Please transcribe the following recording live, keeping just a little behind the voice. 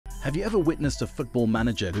Have you ever witnessed a football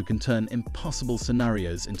manager who can turn impossible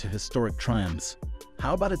scenarios into historic triumphs?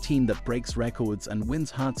 How about a team that breaks records and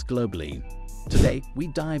wins hearts globally? Today, we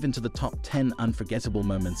dive into the top 10 unforgettable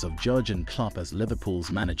moments of Jürgen Klopp as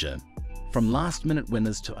Liverpool's manager. From last-minute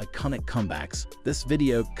winners to iconic comebacks, this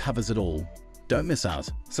video covers it all. Don't miss out.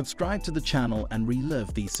 Subscribe to the channel and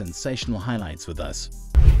relive these sensational highlights with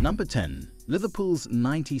us. Number 10. Liverpool's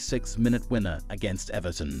 96-minute winner against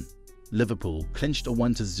Everton. Liverpool clinched a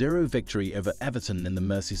 1-0 victory over Everton in the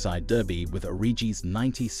Merseyside derby with Origi's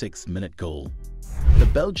 96-minute goal. The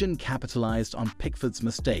Belgian capitalized on Pickford's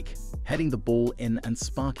mistake, heading the ball in and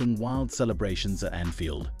sparking wild celebrations at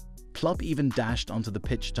Anfield. Klopp even dashed onto the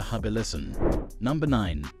pitch to hug a listen. Number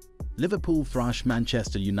 9. Liverpool thrashed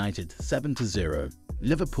Manchester United 7-0.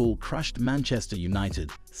 Liverpool crushed Manchester United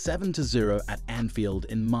 7-0 at Anfield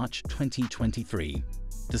in March 2023.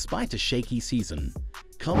 Despite a shaky season,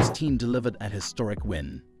 Klopp's team delivered a historic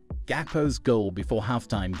win. Gakpo's goal before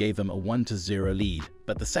halftime gave them a 1-0 lead,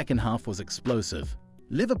 but the second half was explosive.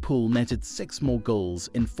 Liverpool netted 6 more goals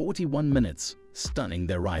in 41 minutes, stunning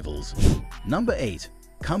their rivals. Number 8.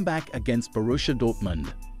 Comeback against Borussia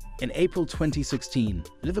Dortmund. In April 2016,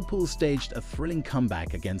 Liverpool staged a thrilling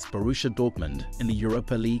comeback against Borussia Dortmund in the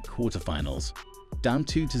Europa League quarterfinals. Down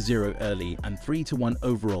 2-0 early and 3-1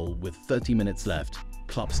 overall with 30 minutes left,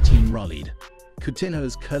 Klopp's team rallied.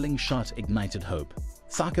 Coutinho's curling shot ignited hope.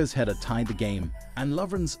 Saka's header tied the game, and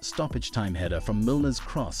Lovren's stoppage-time header from Milner's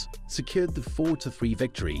cross secured the 4-3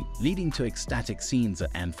 victory, leading to ecstatic scenes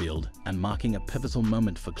at Anfield and marking a pivotal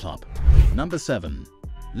moment for Klopp. Number 7.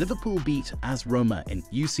 Liverpool beat AS Roma in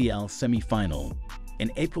UCL semi-final.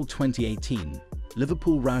 In April 2018,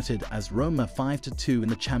 Liverpool routed AS Roma 5-2 in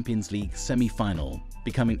the Champions League semi-final,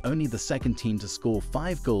 becoming only the second team to score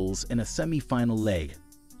 5 goals in a semi-final leg.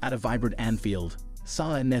 At a vibrant Anfield,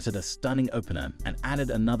 Salah netted a stunning opener and added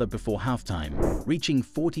another before halftime, reaching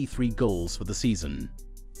 43 goals for the season.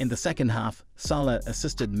 In the second half, Salah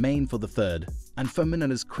assisted Maine for the third, and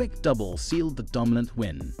Firmino's quick double sealed the dominant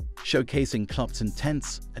win, showcasing Klopp's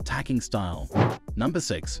intense, attacking style. Number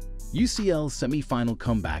 6. UCL semi-final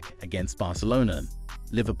comeback against Barcelona.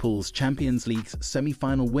 Liverpool's Champions League's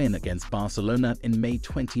semi-final win against Barcelona in May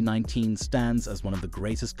 2019 stands as one of the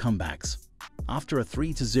greatest comebacks. After a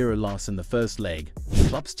 3-0 loss in the first leg,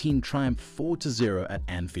 Klopp's team triumphed 4-0 at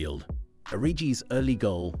Anfield. Origi's early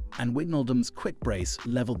goal and Wijnaldum's quick brace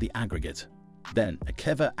leveled the aggregate. Then, a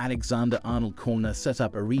clever Alexander-Arnold corner set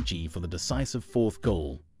up Origi for the decisive 4th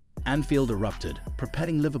goal. Anfield erupted,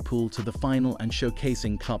 propelling Liverpool to the final and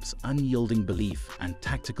showcasing Klopp's unyielding belief and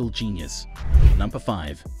tactical genius. Number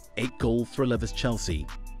 5. 8-goal thriller vs Chelsea.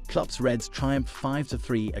 Klopp's Reds triumphed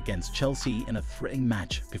 5-3 against Chelsea in a thrilling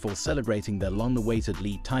match before celebrating their long-awaited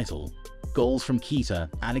league title. Goals from Keita,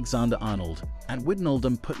 Alexander-Arnold, and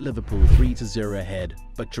Wijnaldum put Liverpool 3-0 ahead,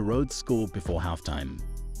 but Giroud scored before halftime.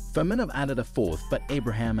 Firmino added a 4th, but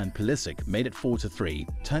Abraham and Pulisic made it 4-3,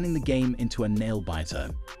 turning the game into a nail-biter.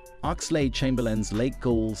 Oxlade-Chamberlain's late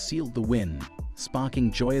goal sealed the win,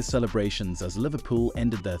 sparking joyous celebrations as Liverpool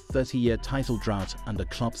ended their 30-year title drought under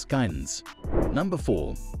Klopp's guidance. Number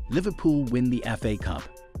 4. Liverpool win the FA Cup.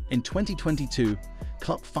 In 2022,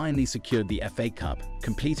 Klopp finally secured the FA Cup,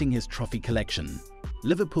 completing his trophy collection.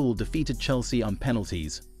 Liverpool defeated Chelsea on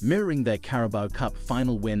penalties, mirroring their Carabao Cup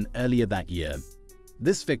final win earlier that year.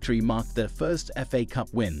 This victory marked their first FA Cup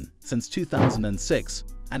win since 2006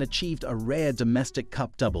 and achieved a rare domestic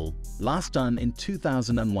cup double, last done in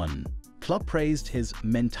 2001. Klopp praised his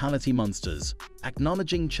mentality monsters,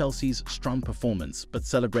 acknowledging Chelsea's strong performance but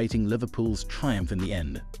celebrating Liverpool's triumph in the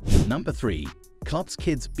end. Number 3. Klopp's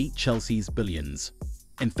kids beat Chelsea's billions.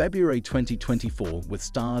 In February 2024, with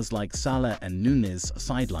stars like Salah and Nunez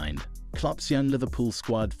sidelined, Klopp's young Liverpool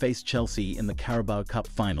squad faced Chelsea in the Carabao Cup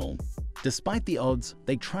final. Despite the odds,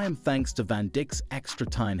 they triumphed thanks to Van Dijk's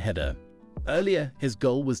extra-time header. Earlier, his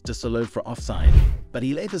goal was disallowed for offside, but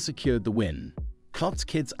he later secured the win. Klopp's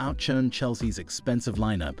kids outshone Chelsea's expensive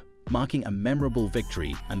lineup, marking a memorable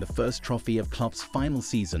victory and the first trophy of Klopp's final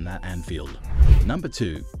season at Anfield. Number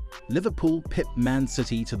 2. Liverpool pipped Man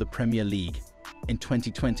City to the Premier League. In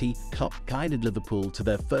 2020, Klopp guided Liverpool to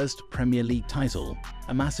their first Premier League title,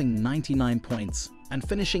 amassing 99 points and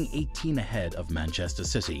finishing 18 ahead of Manchester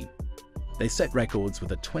City. They set records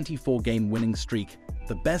with a 24-game winning streak,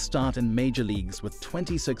 the best start in major leagues with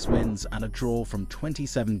 26 wins and a draw from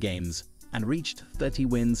 27 games, and reached 30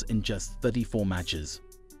 wins in just 34 matches.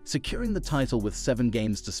 Securing the title with 7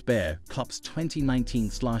 games to spare, Klopp's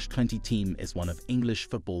 2019/20 team is one of English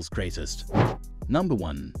football's greatest. Number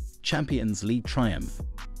 1. Champions League triumph.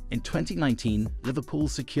 In 2019, Liverpool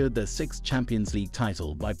secured their sixth Champions League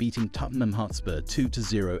title by beating Tottenham Hotspur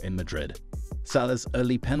 2-0 in Madrid. Salah's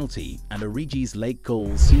early penalty and Origi's late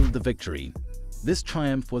goal sealed the victory. This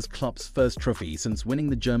triumph was Klopp's first trophy since winning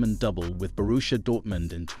the German double with Borussia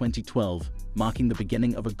Dortmund in 2012, marking the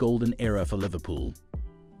beginning of a golden era for Liverpool.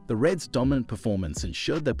 The Reds' dominant performance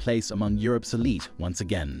ensured their place among Europe's elite once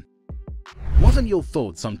again. What are your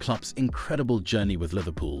thoughts on Klopp's incredible journey with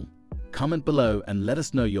Liverpool? Comment below and let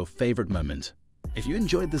us know your favorite moment. If you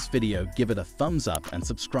enjoyed this video, give it a thumbs up and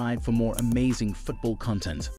subscribe for more amazing football content.